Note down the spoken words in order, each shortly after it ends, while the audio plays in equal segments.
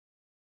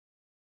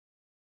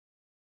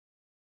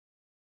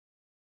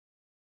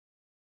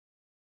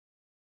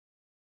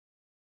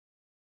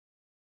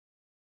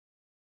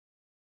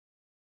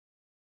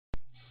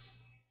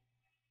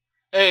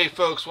Hey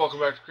folks, welcome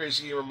back to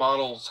Crazy Gamer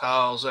Models.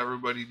 How's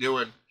everybody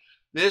doing?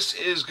 This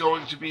is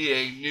going to be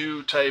a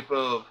new type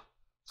of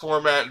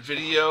format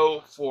video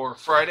for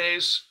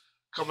Fridays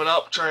coming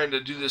up, trying to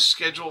do this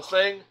schedule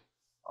thing.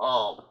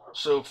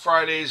 So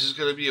Fridays is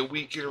going to be a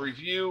week in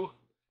review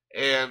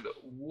and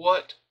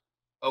what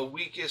a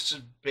week has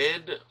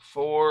been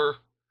for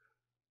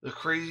the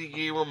Crazy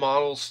Gamer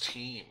Models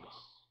team.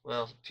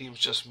 Well, the team's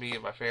just me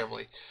and my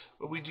family,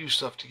 but we do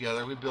stuff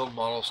together. We build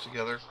models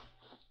together.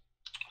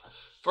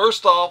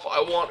 First off,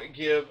 I want to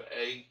give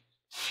a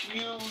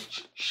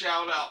huge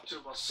shout out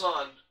to my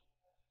son.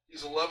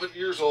 He's 11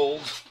 years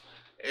old,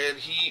 and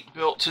he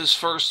built his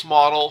first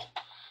model.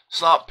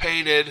 It's not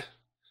painted,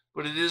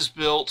 but it is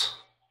built.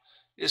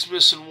 It's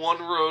missing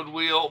one road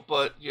wheel,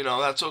 but, you know,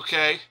 that's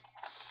okay.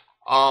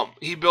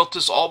 He built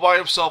this all by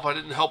himself. I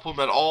didn't help him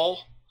at all.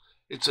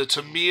 It's a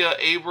Tamiya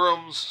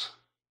Abrams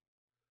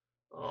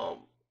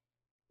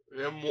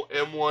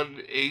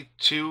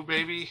M1A2,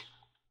 maybe.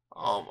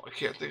 I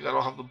can't think. I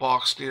don't have the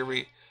box near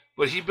me.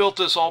 But he built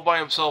this all by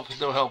himself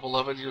with no help.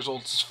 11 years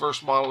old. It's his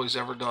first model he's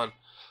ever done.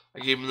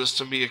 I gave him this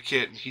Tamiya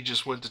kit, and he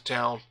just went to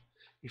town.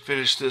 He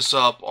finished this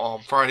up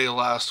on Friday of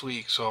last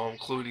week, so I'm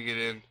including it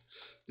in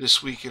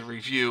this week in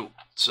review.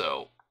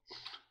 So,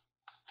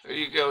 there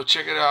you go.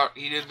 Check it out.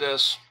 He did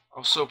this.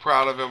 I'm so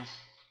proud of him.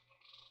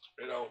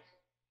 You know,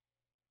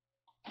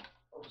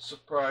 I was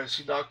surprised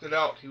he knocked it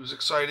out. He was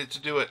excited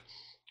to do it.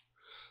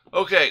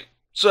 Okay,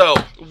 so,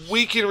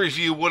 week in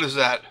review, what is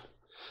that?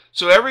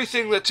 So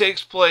everything that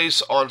takes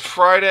place on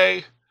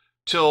Friday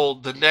till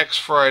the next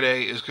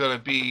Friday is going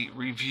to be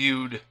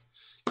reviewed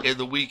in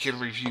the week in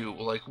review.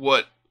 Like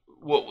what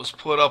was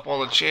put up on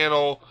the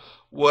channel,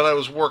 what I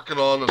was working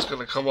on that's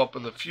going to come up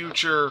in the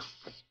future.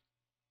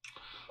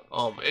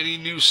 Any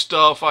new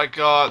stuff I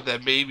got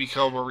that may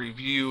become a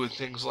review and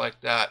things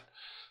like that.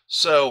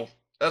 So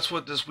that's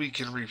what this week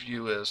in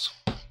review is.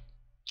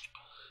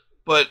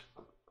 But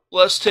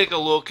let's take a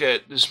look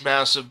at this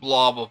massive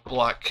blob of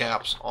black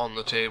caps on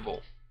the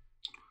table.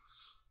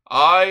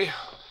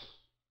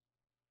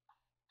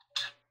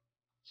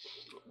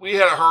 We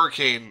had a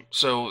hurricane,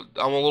 so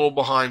I'm a little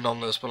behind on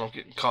this, but I'm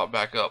getting caught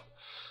back up.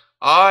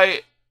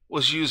 I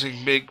was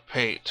using MIG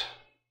paint,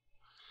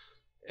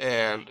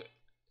 and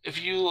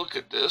if you look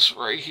at this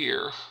right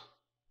here,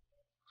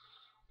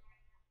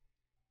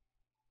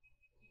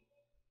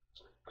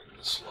 bring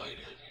this light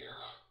in here.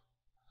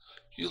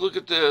 If you look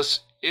at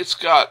this, it's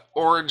got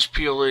orange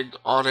peeling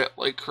on it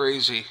like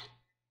crazy.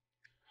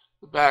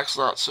 The back's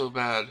not so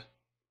bad,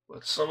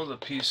 but some of the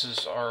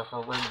pieces are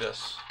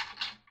horrendous.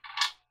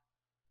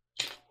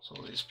 Some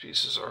of these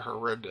pieces are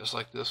horrendous,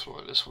 like this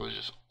one. This one is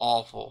just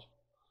awful.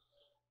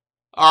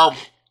 I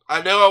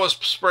know I was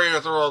spraying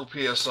at the wrong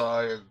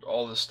PSI and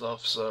all this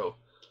stuff, so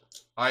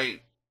it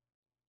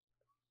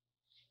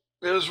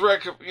was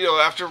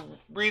after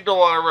reading a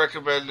lot of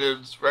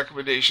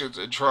recommendations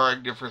and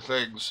trying different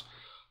things,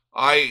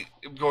 I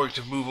am going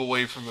to move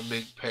away from the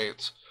MIG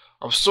paints.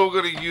 I'm still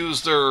going to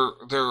use their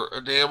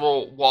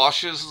enamel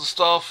washes and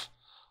stuff.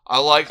 I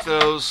like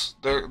those.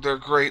 They're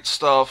great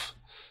stuff,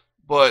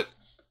 but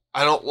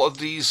I don't love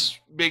these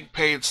MIG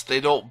paints. They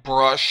don't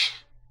brush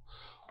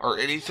or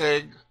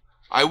anything.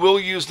 I will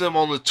use them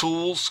on the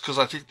tools because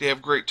I think they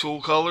have great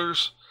tool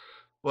colors.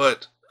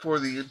 But for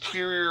the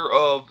interior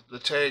of the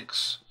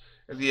tanks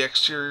and the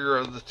exterior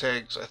of the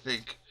tanks, I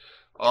think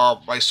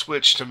my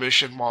switch to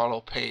Mission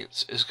Model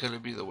paints is going to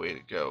be the way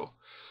to go.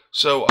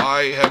 So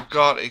I have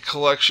got a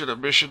collection of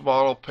Mission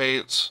Model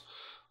paints.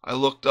 I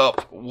looked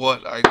up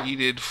what I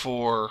needed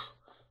for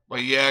my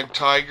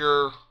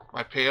Jagdtiger,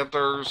 my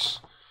Panthers,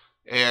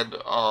 and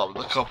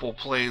the couple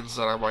planes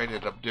that I might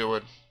end up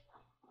doing.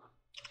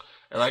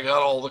 And I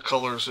got all the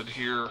colors in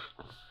here.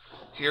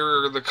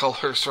 Here are the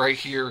colors right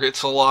here.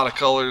 It's a lot of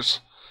colors.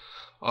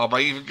 I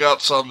even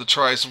got some to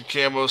try some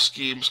camo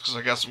schemes because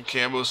I got some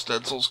camo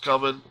stencils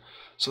coming.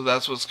 So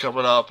that's what's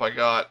coming up. I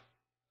got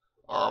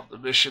the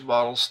Mission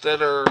Models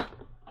thinner.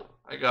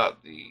 I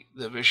got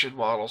the Mission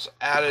Models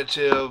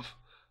additive.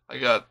 I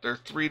got their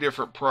 3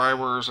 different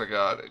primers. I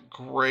got a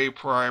gray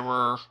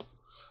primer,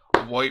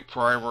 a white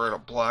primer, and a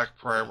black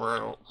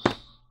primer.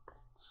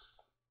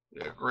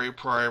 Gray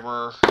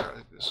primer. I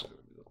think this is going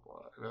to be the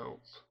black. No.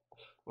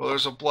 Well,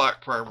 there's a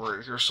black primer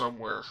in here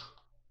somewhere.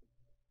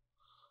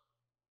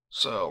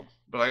 So,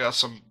 but I got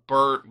some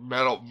burnt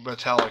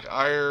metallic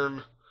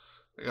iron.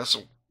 I got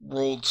some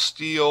rolled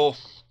steel.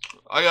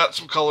 I got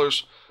some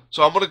colors.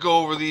 So I'm going to go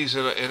over these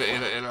in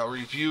a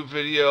review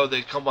video.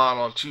 They come out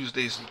on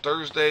Tuesdays and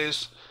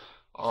Thursdays.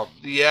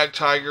 The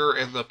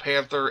Jagdtiger and the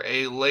Panther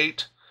A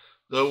late.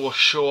 They will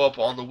show up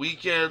on the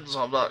weekends.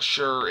 I'm not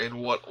sure in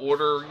what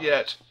order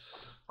yet.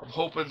 I'm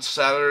hoping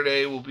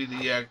Saturday will be the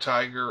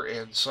Jagdtiger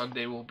and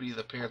Sunday will be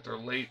the Panther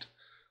late.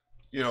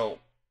 You know,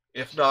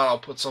 if not, I'll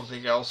put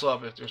something else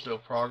up if there's no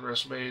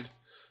progress made.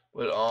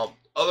 But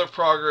other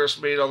progress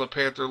made on the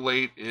Panther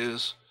late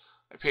is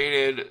I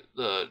painted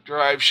the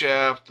drive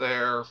shaft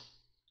there.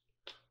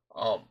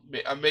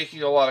 I'm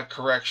making a lot of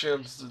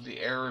corrections to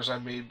the errors I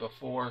made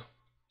before.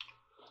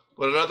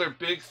 But another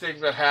big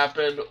thing that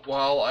happened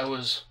while I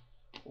was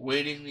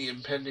waiting the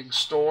impending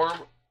storm.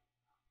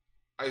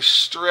 I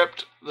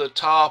stripped the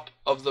top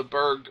of the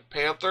Berg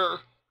Panther,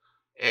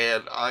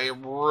 and I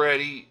am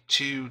ready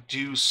to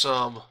do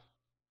some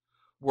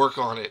work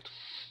on it.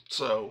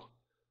 So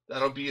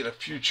that'll be in a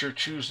future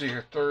Tuesday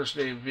or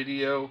Thursday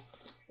video,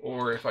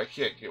 or if I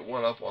can't get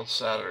one up on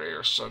Saturday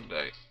or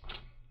Sunday.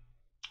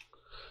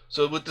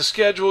 So with the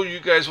schedule, you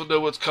guys will know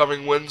what's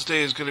coming.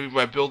 Wednesday is going to be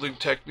my building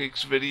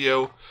techniques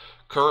video.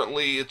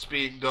 Currently, it's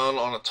being done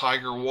on a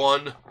Tiger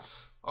 1.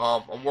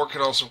 I'm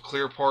working on some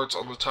clear parts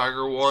on the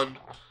Tiger 1.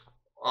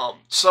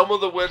 Some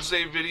of the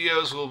Wednesday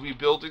videos will be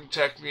building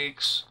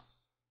techniques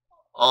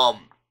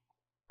on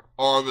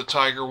the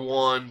Tiger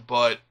 1,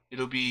 but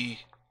it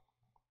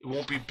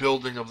won't be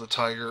building of the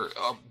Tiger.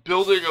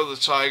 Building of the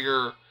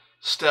Tiger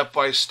step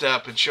by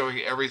step and showing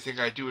everything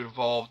I do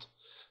involved,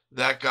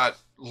 that got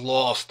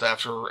lost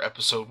after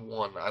episode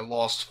 1. I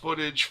lost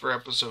footage for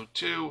episode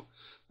 2.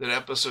 Then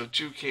episode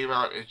 2 came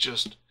out.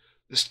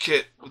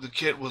 The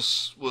kit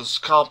was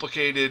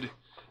complicated,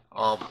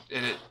 and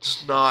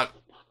it's not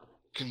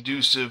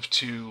conducive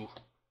to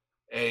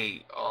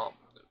a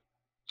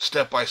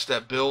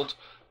step-by-step build.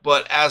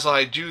 But as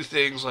I do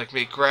things like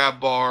make grab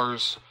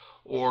bars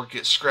or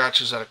get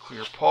scratches out of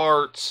clear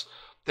parts,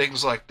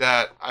 things like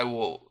that, I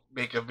will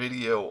make a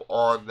video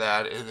on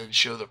that and then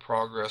show the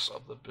progress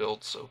of the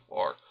build so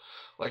far.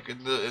 Like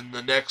in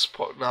the next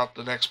part, not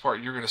the next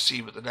part you're going to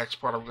see, but the next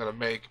part I'm going to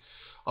make,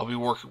 I'll be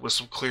working with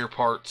some clear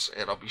parts,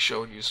 and I'll be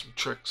showing you some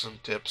tricks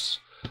and tips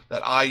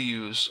that I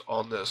use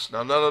on this.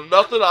 Now,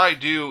 nothing I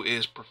do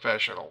is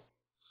professional.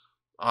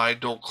 I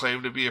don't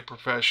claim to be a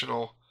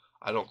professional.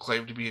 I don't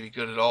claim to be any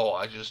good at all.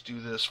 I just do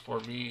this for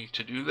me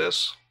to do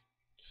this.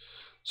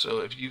 So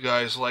if you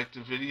guys like the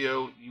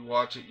video, you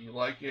watch it, you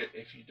like it.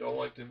 If you don't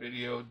like the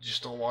video,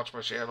 just don't watch my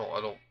channel.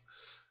 It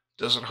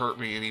doesn't hurt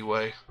me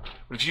anyway.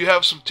 But if you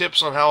have some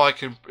tips on how I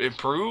can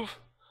improve,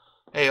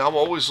 hey, I'm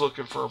always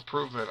looking for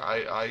improvement.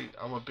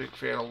 I'm a big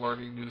fan of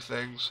learning new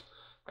things,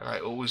 and I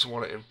always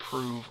want to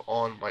improve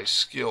on my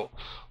skill,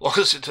 as long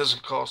as it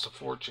doesn't cost a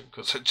fortune,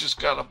 because I just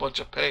got a bunch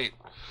of paint,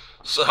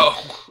 so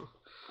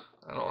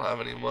I don't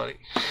have any money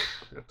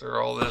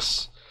after all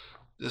this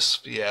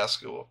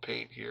fiasco of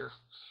paint here.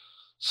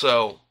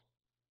 So,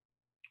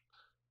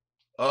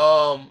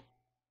 I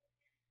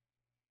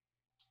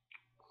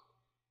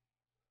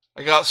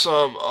got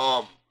some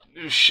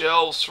new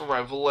shelves for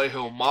my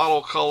Vallejo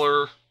model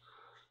color.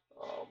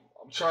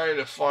 I'm trying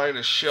to find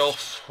a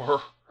shelf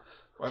for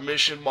my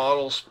Mission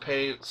Models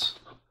paints.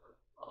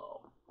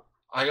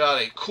 I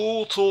got a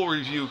cool tool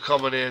review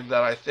coming in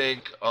that I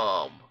think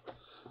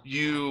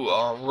you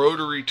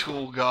rotary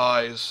tool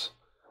guys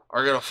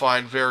are going to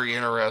find very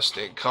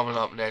interesting coming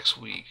up next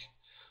week.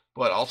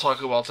 But I'll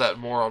talk about that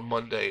more on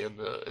Monday in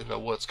the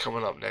what's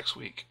coming up next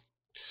week.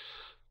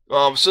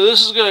 So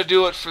this is going to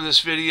do it for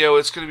this video.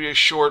 It's going to be a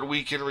short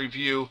weekend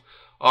review.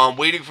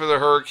 Waiting for the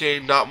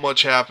hurricane, not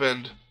much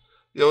happened.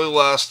 The only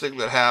last thing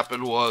that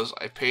happened was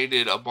I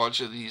painted a bunch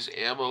of these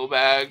ammo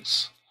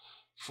bags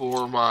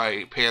for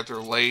my Panther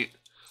Late.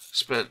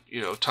 Spent,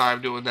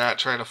 time doing that,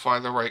 trying to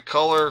find the right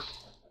color.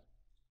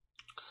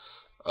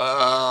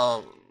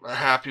 I'm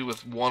happy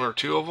with 1 or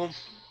 2 of them.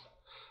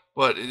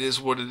 But it is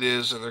what it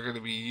is, and they're going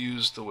to be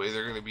used the way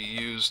they're going to be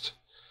used.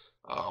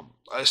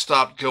 I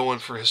stopped going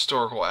for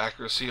historical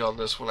accuracy on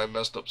this when I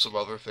messed up some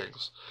other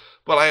things.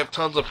 But I have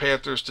tons of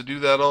Panthers to do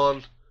that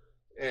on,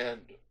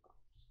 and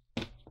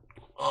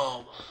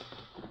I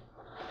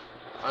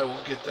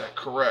will get that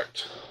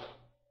correct.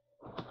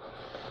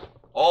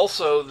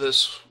 Also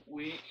this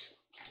week,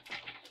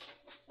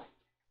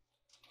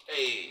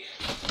 a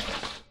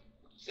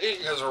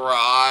thing has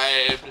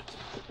arrived.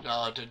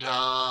 Da da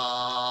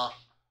da.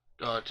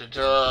 Da da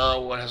da.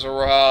 What has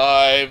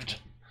arrived?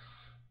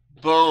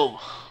 Boom.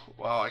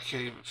 Wow, I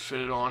can't even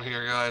fit it on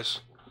here, guys.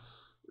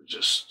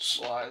 Just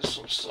slide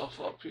some stuff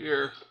up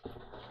here.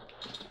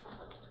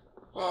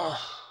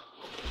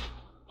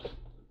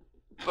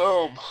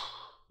 Boom.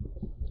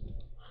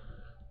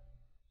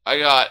 I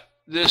got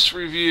this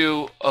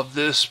review of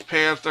this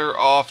Panther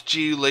off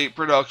G late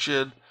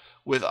production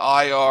with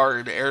IR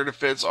and air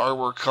defense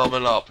armor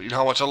coming up. You know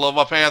how much I love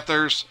my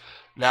Panthers?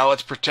 Now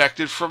it's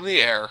protected from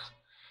the air.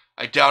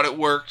 I doubt it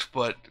worked,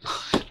 but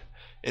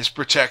it's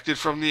protected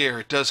from the air.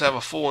 It does have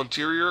a full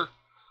interior.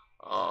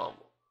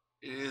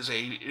 It is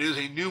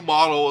a new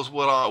model, is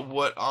what I'm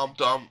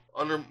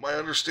under my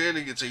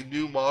understanding. It's a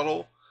new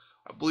model.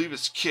 I believe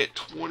it's kit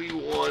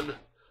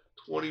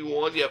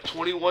 2121. Yep,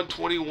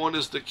 2121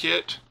 is the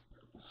kit.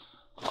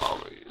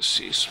 Let me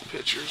see some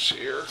pictures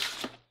here.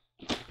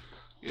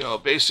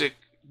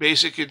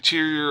 Basic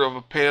interior of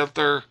a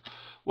Panther.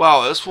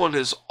 Wow, this one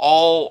is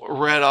all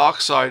red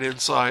oxide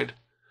inside.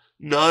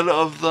 None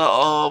of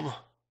the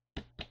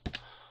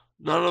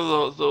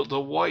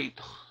white.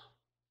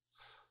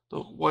 The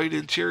white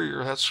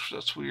interior.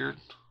 That's weird.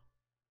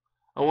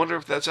 I wonder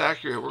if that's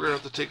accurate. We're gonna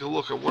have to take a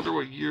look. I wonder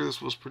what year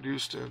this was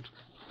produced in.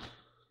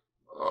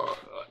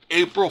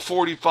 April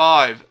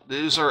 45.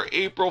 These are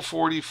April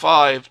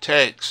 45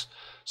 tanks.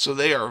 So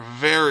they are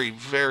very,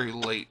 very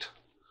late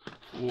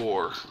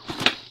war.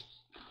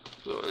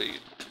 So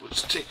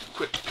let's take a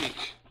quick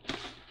peek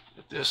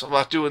at this. I'm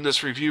not doing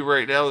this review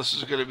right now. This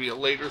is going to be a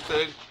later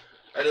thing.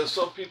 I know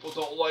some people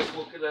don't like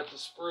looking at the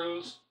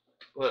sprues,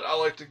 but I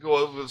like to go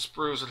over the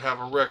sprues and have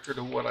a record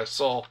of what I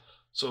saw.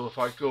 So if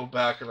I go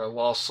back and I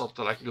lost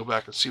something, I can go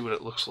back and see what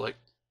it looks like.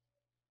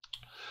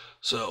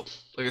 So,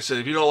 like I said,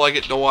 if you don't like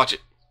it, don't watch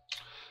it.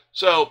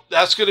 So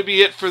that's going to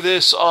be it for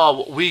this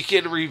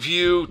weekend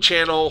review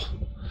channel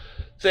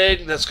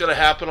thing that's going to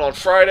happen on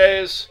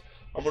Fridays.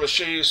 I'm going to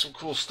show you some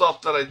cool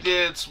stuff that I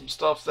did, some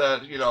stuff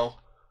that, you know,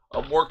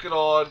 I'm working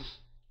on,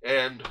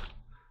 and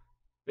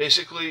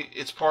basically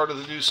it's part of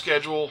the new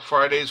schedule.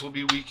 Fridays will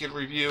be weekend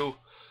review.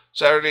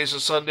 Saturdays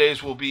and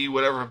Sundays will be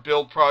whatever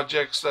build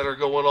projects that are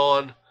going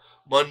on.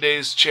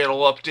 Mondays, channel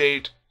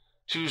update.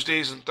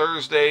 Tuesdays and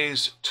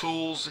Thursdays,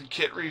 tools and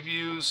kit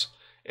reviews.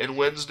 And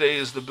Wednesday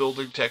is the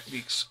building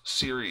techniques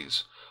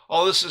series.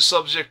 All this is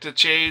subject to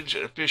change,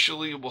 and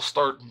officially will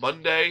start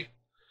Monday.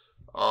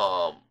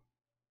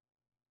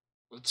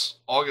 It's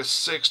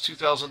August 6,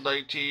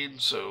 2019,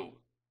 so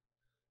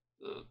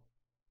the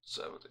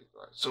 7th,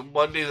 so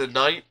Monday the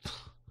 9th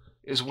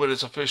is when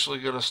it's officially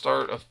going to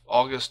start. Of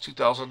August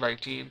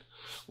 2019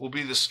 will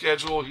be the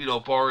schedule, you know,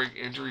 barring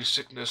injury,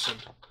 sickness, and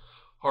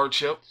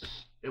hardship.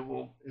 It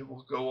will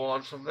go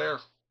on from there.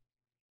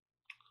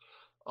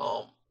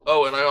 Oh,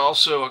 and I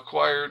also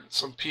acquired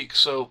some Peak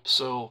soap,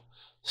 so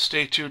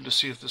stay tuned to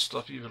see if this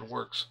stuff even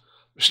works.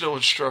 There's no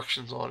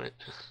instructions on it.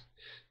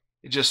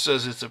 It just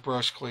says it's a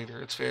brush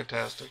cleaner. It's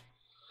fantastic.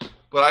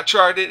 But I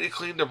tried it. It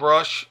cleaned the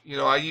brush. You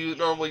know, I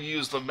normally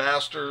use the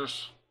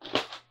Masters.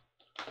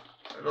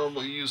 I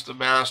normally use the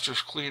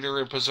Masters cleaner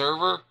and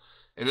preserver,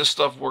 and this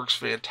stuff works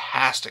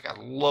fantastic. I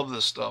love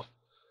this stuff.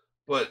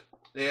 But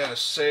they had a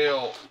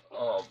sale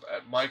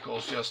at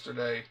Michael's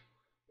yesterday,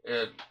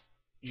 and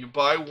you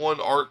buy one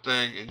art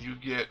thing and you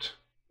get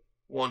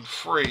one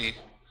free.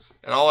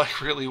 And all I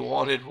really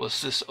wanted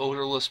was this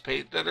odorless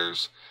paint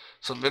thinners,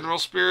 some mineral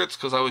spirits,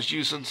 because I was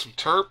using some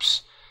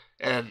terps,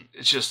 and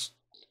it's just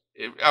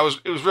it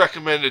was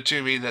recommended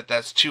to me that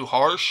that's too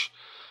harsh.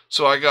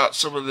 So I got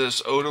some of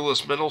this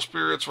odorless mineral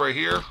spirits right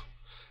here,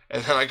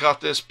 and then I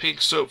got this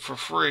pink soap for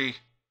free.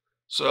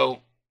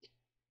 So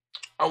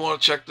I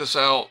want to check this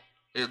out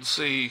and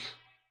see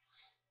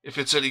if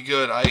it's any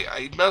good.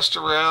 I messed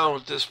around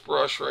with this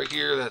brush right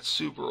here that's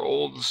super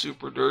old and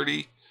super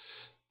dirty,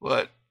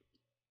 but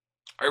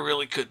I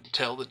really couldn't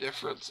tell the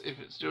difference if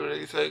it's doing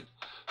anything.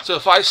 So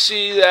if I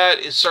see that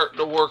it's starting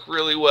to work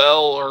really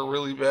well or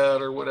really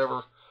bad or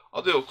whatever,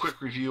 I'll do a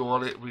quick review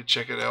on it and we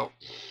check it out.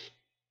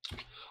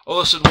 Oh,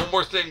 listen, one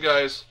more thing,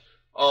 guys.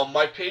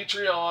 My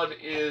Patreon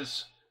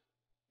is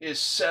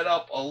set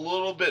up a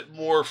little bit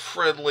more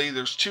friendly.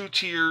 There's 2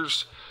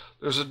 tiers.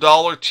 There's a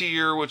 $1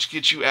 tier, which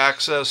gets you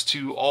access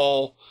to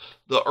all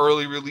the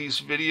early release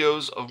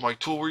videos of my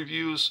tool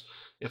reviews.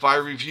 If I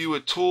review a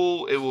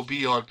tool, it will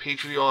be on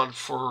Patreon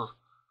for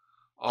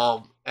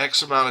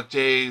X amount of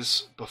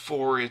days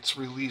before it's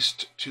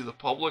released to the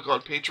public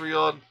on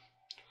Patreon.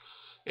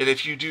 And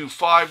if you do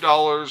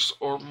 $5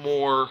 or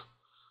more,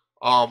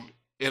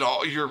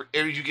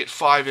 you get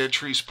 5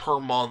 entries per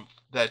month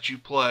that you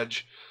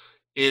pledge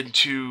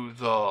into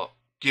the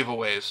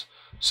giveaways.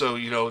 So,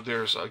 you know,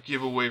 there's a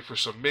giveaway for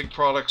some MIG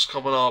products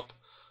coming up.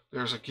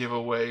 There's a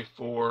giveaway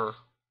for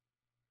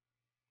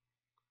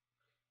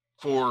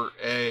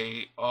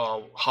a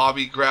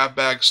hobby grab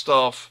bag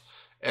stuff.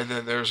 And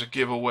then there's a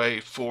giveaway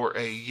for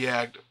a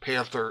Yagd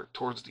Panther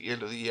towards the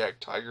end of the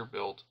Yagd Tiger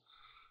build.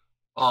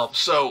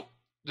 So,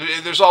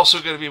 there's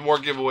also going to be more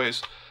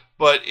giveaways.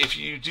 But if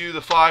you do the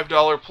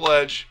 $5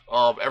 pledge,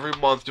 every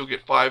month you'll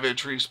get 5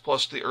 entries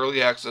plus the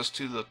early access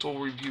to the tool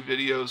review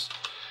videos.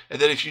 And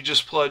then if you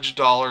just pledge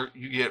 $1,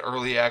 you get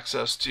early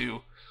access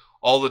to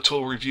all the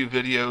tool review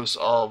videos.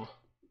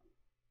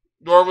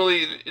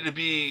 Normally it'd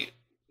be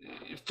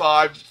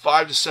 5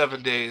 to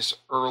 7 days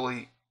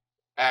early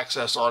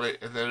access on it,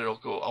 and then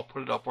I'll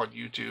put it up on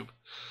YouTube.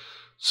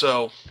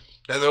 So,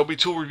 and there'll be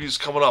tool reviews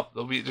coming up.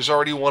 There's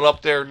already one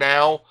up there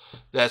now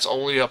that's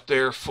only up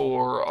there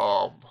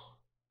for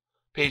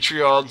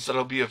Patreons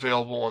that'll be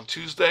available on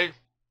Tuesday.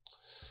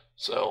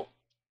 So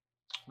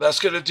that's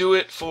gonna do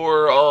it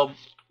for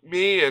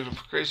me and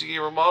Crazy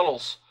Gamer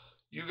Models.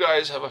 You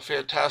guys have a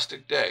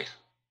fantastic day.